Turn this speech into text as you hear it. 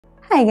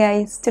Hi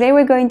guys, today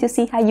we're going to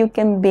see how you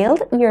can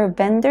build your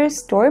vendor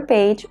store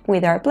page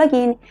with our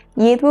plugin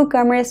YITH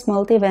WooCommerce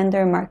Multi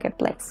Vendor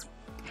Marketplace.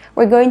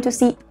 We're going to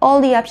see all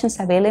the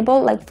options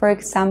available, like for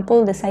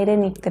example,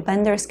 deciding if the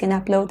vendors can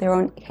upload their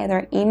own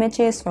header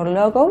images or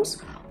logos,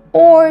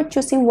 or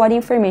choosing what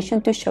information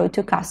to show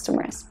to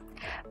customers.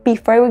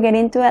 Before we get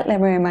into it,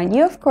 let me remind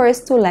you, of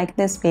course, to like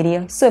this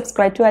video,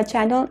 subscribe to our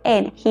channel,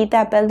 and hit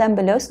that bell down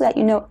below so that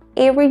you know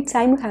every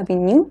time we have a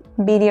new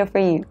video for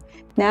you.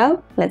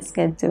 Now, let's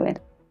get to it.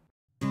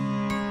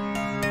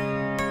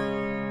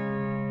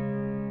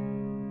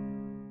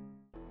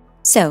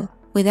 So,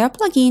 with our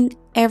plugin,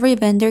 every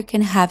vendor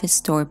can have a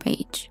store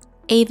page.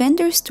 A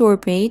vendor store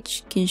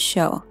page can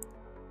show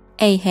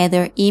a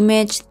header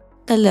image,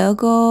 the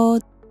logo,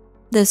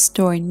 the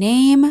store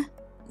name,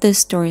 the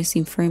store's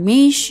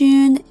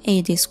information,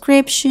 a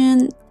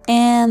description,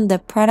 and the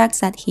products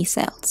that he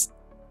sells.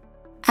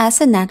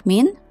 As an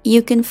admin,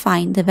 you can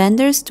find the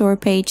vendor store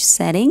page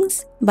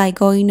settings by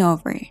going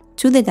over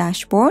to the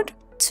dashboard,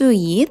 to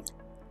YITH,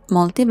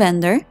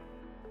 multi-vendor,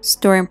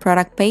 store and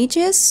product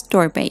pages,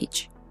 store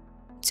page.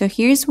 So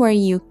here's where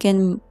you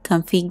can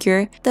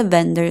configure the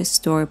vendor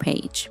store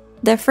page.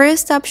 The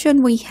first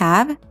option we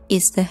have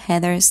is the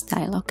header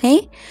style,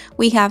 okay?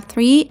 We have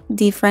 3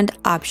 different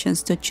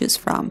options to choose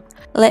from.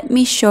 Let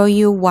me show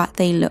you what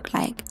they look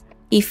like.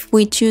 If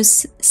we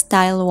choose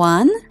style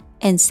 1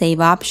 and save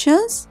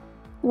options,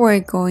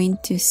 we're going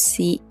to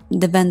see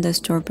the vendor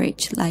store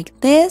page like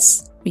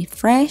this.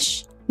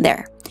 Refresh.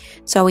 There.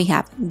 So we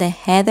have the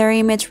header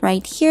image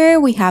right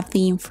here. We have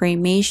the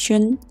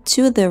information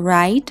to the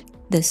right,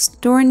 the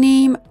store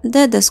name,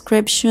 the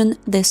description,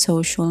 the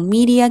social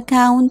media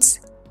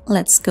accounts.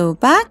 Let's go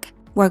back.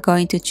 We're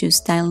going to choose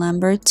style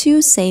number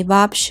 2, save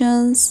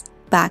options,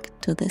 back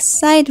to the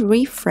site,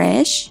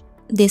 refresh.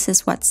 This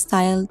is what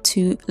style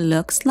 2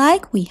 looks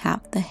like. We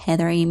have the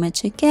header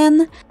image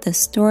again, the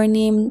store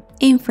name,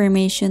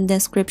 information,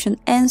 description,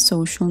 and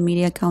social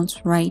media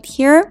accounts right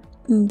here.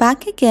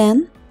 Back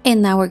again.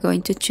 And now we're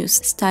going to choose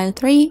style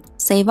 3,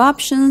 save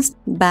options,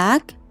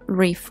 back,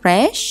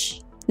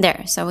 refresh.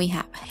 There, so we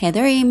have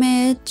header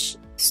image,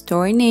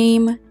 store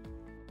name,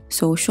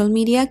 social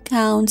media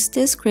accounts,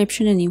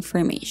 description, and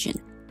information.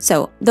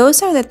 So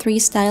those are the 3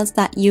 styles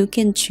that you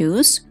can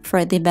choose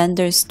for the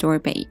vendor store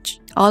page.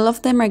 All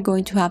of them are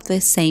going to have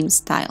the same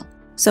style.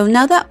 So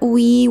now that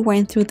we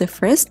went through the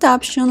first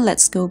option,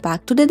 let's go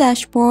back to the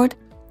dashboard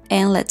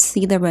and let's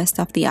see the rest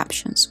of the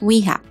options.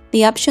 We have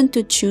the option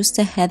to choose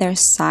the header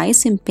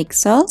size in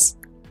pixels.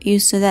 You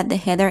saw that the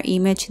header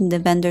image in the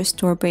vendor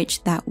store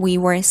page that we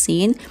were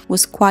seeing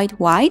was quite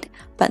wide,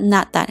 but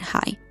not that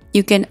high.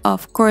 You can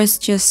of course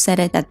just set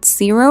it at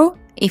 0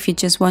 if you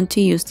just want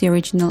to use the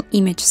original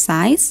image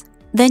size.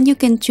 Then you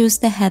can choose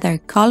the header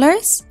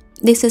colors.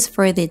 This is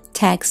for the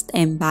text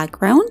and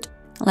background.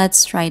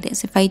 Let's try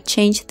this. If I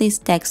change this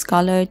text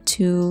color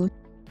to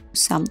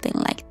something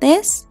like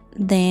this,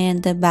 then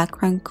the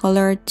background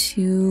color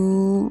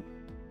to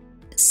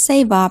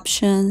save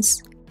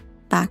options,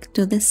 back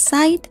to the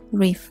site,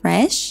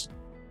 refresh.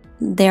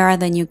 There are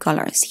the new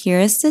colors.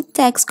 Here's the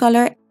text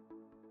color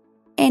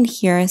and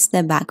here's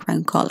the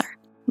background color.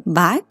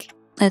 Back.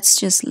 Let's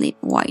just leave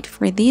white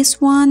for this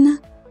one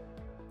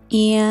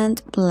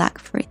and black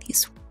for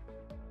this one.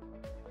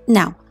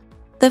 Now,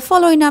 the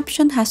following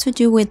option has to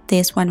do with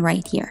this one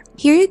right here.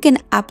 Here you can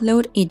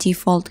upload a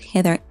default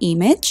header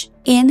image,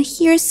 and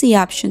here's the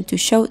option to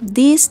show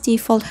this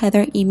default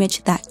header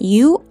image that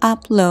you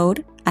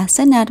upload as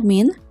an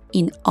admin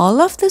in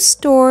all of the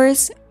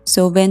stores,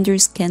 so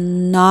vendors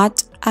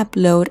cannot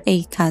upload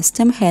a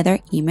custom header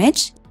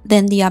image.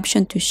 Then the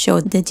option to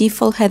show the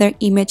default header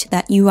image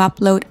that you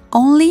upload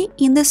only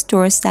in the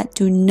stores that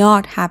do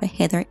not have a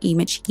header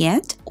image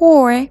yet,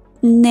 or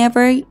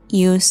never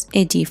use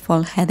a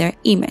default header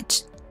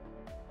image.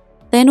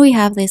 Then we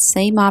have the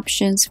same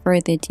options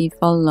for the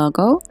default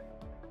logo.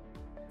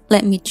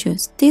 Let me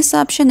choose this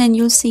option and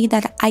you'll see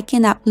that I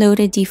can upload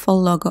a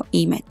default logo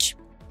image.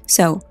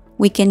 So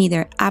we can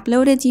either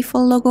upload a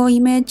default logo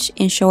image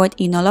and show it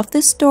in all of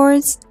the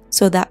stores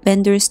so that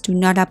vendors do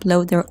not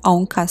upload their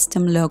own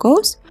custom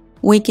logos.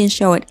 We can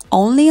show it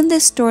only in the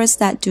stores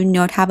that do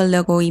not have a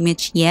logo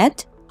image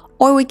yet,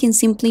 or we can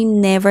simply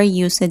never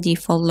use a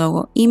default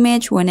logo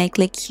image. When I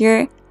click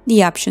here,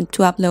 the option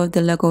to upload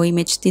the logo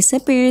image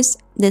disappears.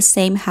 The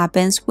same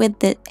happens with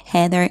the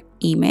header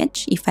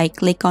image. If I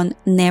click on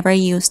never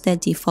use the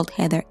default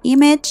header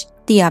image,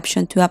 the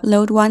option to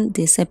upload one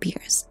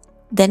disappears.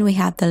 Then we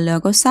have the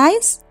logo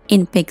size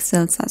in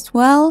pixels as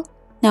well.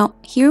 Now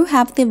here you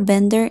have the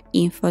vendor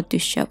info to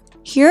show.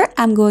 Here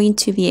I'm going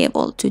to be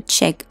able to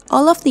check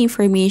all of the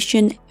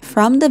information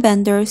from the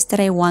vendors that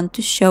I want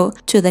to show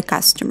to the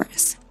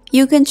customers.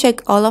 You can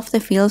check all of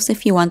the fields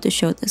if you want to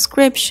show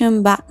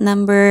description, bat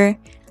number,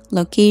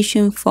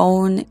 location,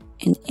 phone,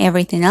 and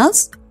everything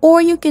else.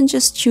 Or you can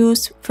just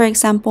choose, for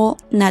example,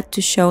 not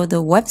to show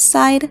the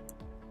website,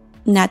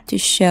 not to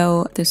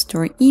show the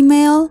store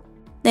email.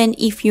 Then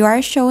if you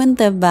are showing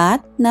the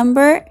bat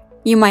number,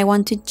 you might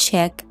want to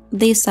check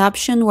this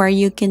option where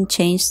you can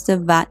change the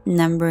VAT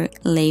number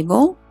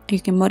label. You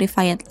can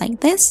modify it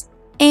like this.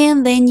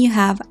 And then you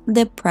have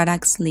the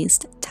products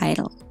list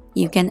title.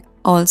 You can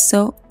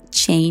also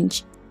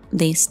change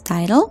this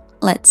title.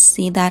 Let's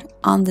see that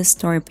on the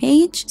store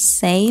page.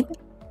 Save,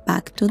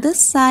 back to the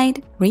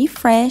site,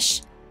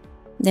 refresh.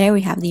 There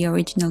we have the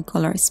original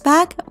colors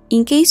back.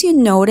 In case you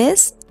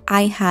notice,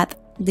 I had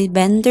the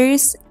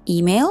vendor's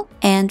email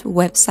and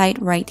website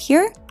right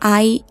here.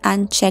 I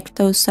unchecked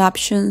those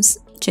options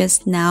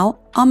just now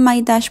on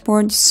my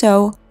dashboard,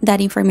 so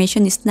that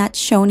information is not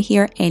shown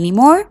here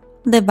anymore.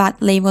 The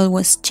VAT label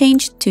was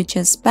changed to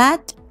just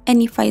VAT.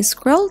 And if I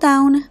scroll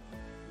down,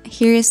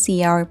 here you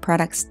see our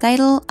products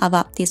title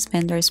about this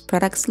vendor's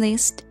products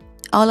list.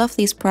 All of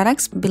these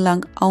products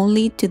belong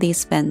only to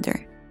this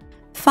vendor.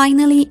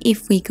 Finally,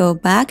 if we go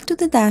back to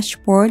the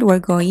dashboard, we're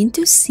going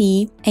to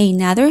see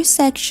another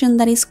section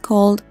that is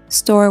called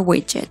Store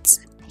Widgets.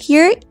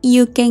 Here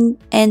you can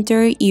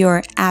enter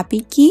your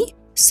API key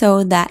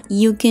so that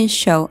you can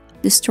show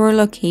the store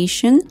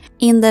location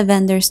in the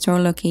vendor store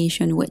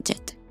location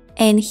widget.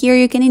 And here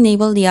you can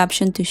enable the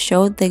option to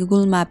show the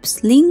Google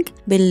Maps link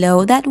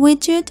below that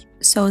widget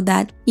so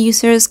that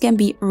users can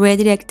be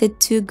redirected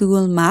to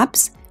Google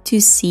Maps to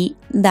see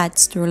that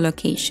store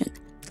location.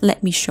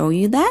 Let me show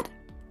you that.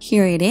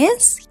 Here it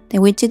is, the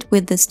widget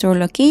with the store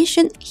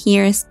location.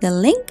 Here's the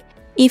link.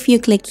 If you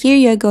click here,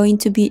 you're going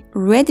to be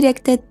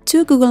redirected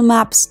to Google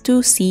Maps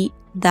to see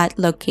that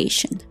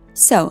location.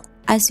 So,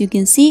 as you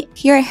can see,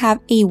 here I have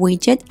a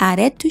widget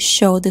added to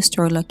show the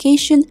store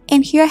location,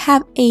 and here I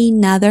have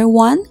another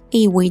one,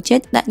 a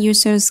widget that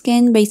users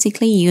can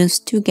basically use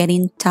to get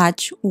in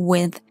touch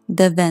with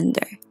the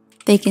vendor.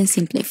 They can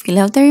simply fill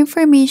out their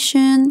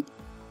information,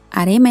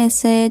 add a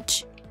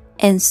message,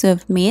 and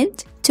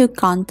submit to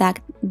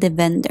contact the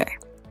vendor.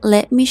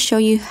 Let me show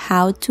you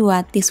how to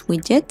add these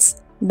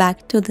widgets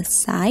back to the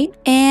site,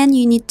 and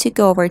you need to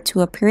go over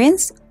to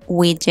Appearance,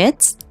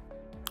 Widgets.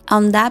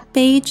 On that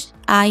page,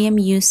 I am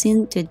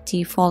using the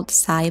default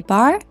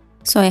sidebar,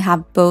 so I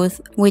have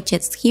both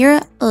widgets here.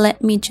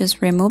 Let me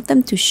just remove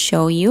them to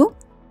show you.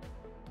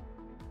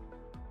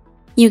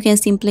 You can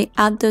simply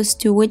add those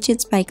two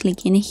widgets by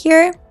clicking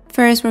here.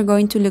 First, we're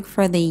going to look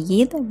for the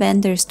YITH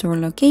vendor store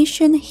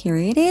location. Here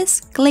it is.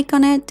 Click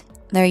on it.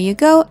 There you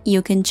go.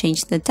 You can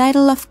change the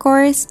title, of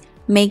course.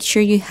 Make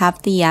sure you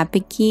have the API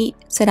key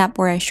set up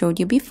where I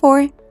showed you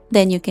before.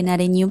 Then you can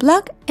add a new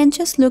block and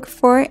just look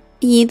for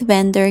YITH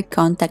vendor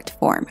contact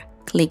form.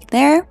 Click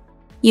there.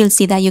 You'll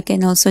see that you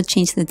can also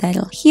change the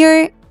title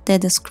here, the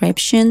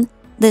description,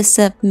 the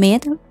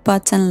submit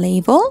button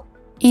label,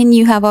 and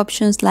you have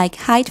options like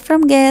hide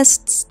from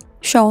guests,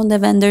 show on the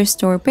vendor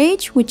store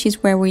page, which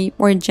is where we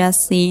were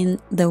just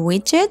seeing the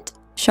widget,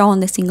 show on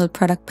the single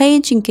product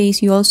page in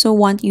case you also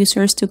want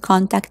users to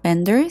contact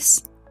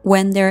vendors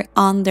when they're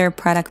on their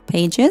product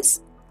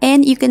pages.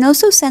 And you can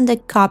also send a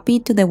copy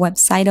to the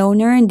website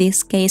owner, in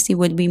this case it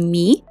would be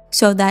me,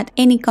 so that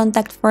any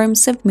contact form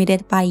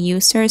submitted by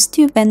users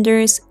to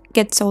vendors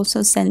gets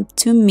also sent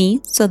to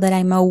me so that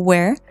I'm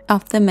aware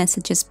of the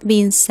messages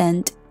being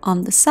sent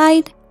on the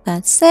site.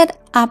 That's it,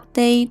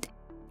 update.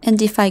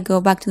 And if I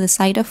go back to the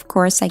site, of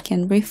course, I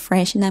can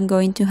refresh and I'm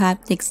going to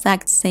have the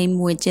exact same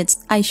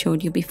widgets I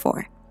showed you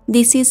before.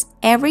 This is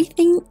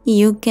everything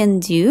you can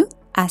do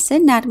as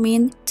an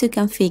admin to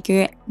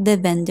configure the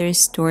vendor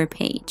store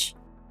page.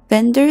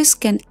 Vendors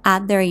can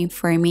add their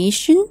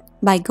information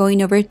by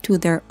going over to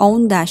their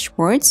own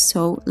dashboards.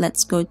 So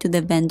let's go to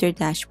the vendor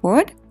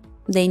dashboard.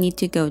 They need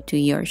to go to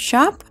your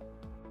shop,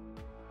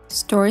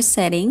 store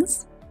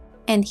settings,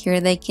 and here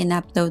they can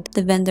upload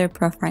the vendor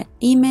profile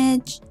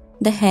image,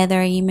 the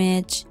header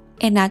image,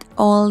 and add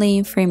all the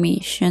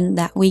information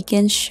that we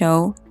can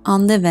show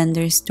on the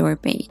vendor store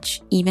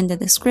page, even the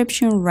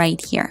description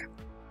right here.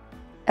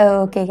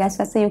 Okay guys,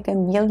 that's how you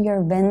can build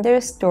your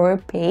vendor store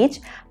page.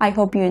 I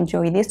hope you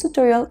enjoyed this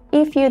tutorial.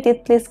 If you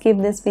did, please give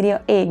this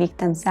video a big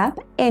thumbs up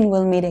and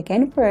we'll meet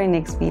again for our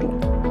next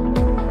video.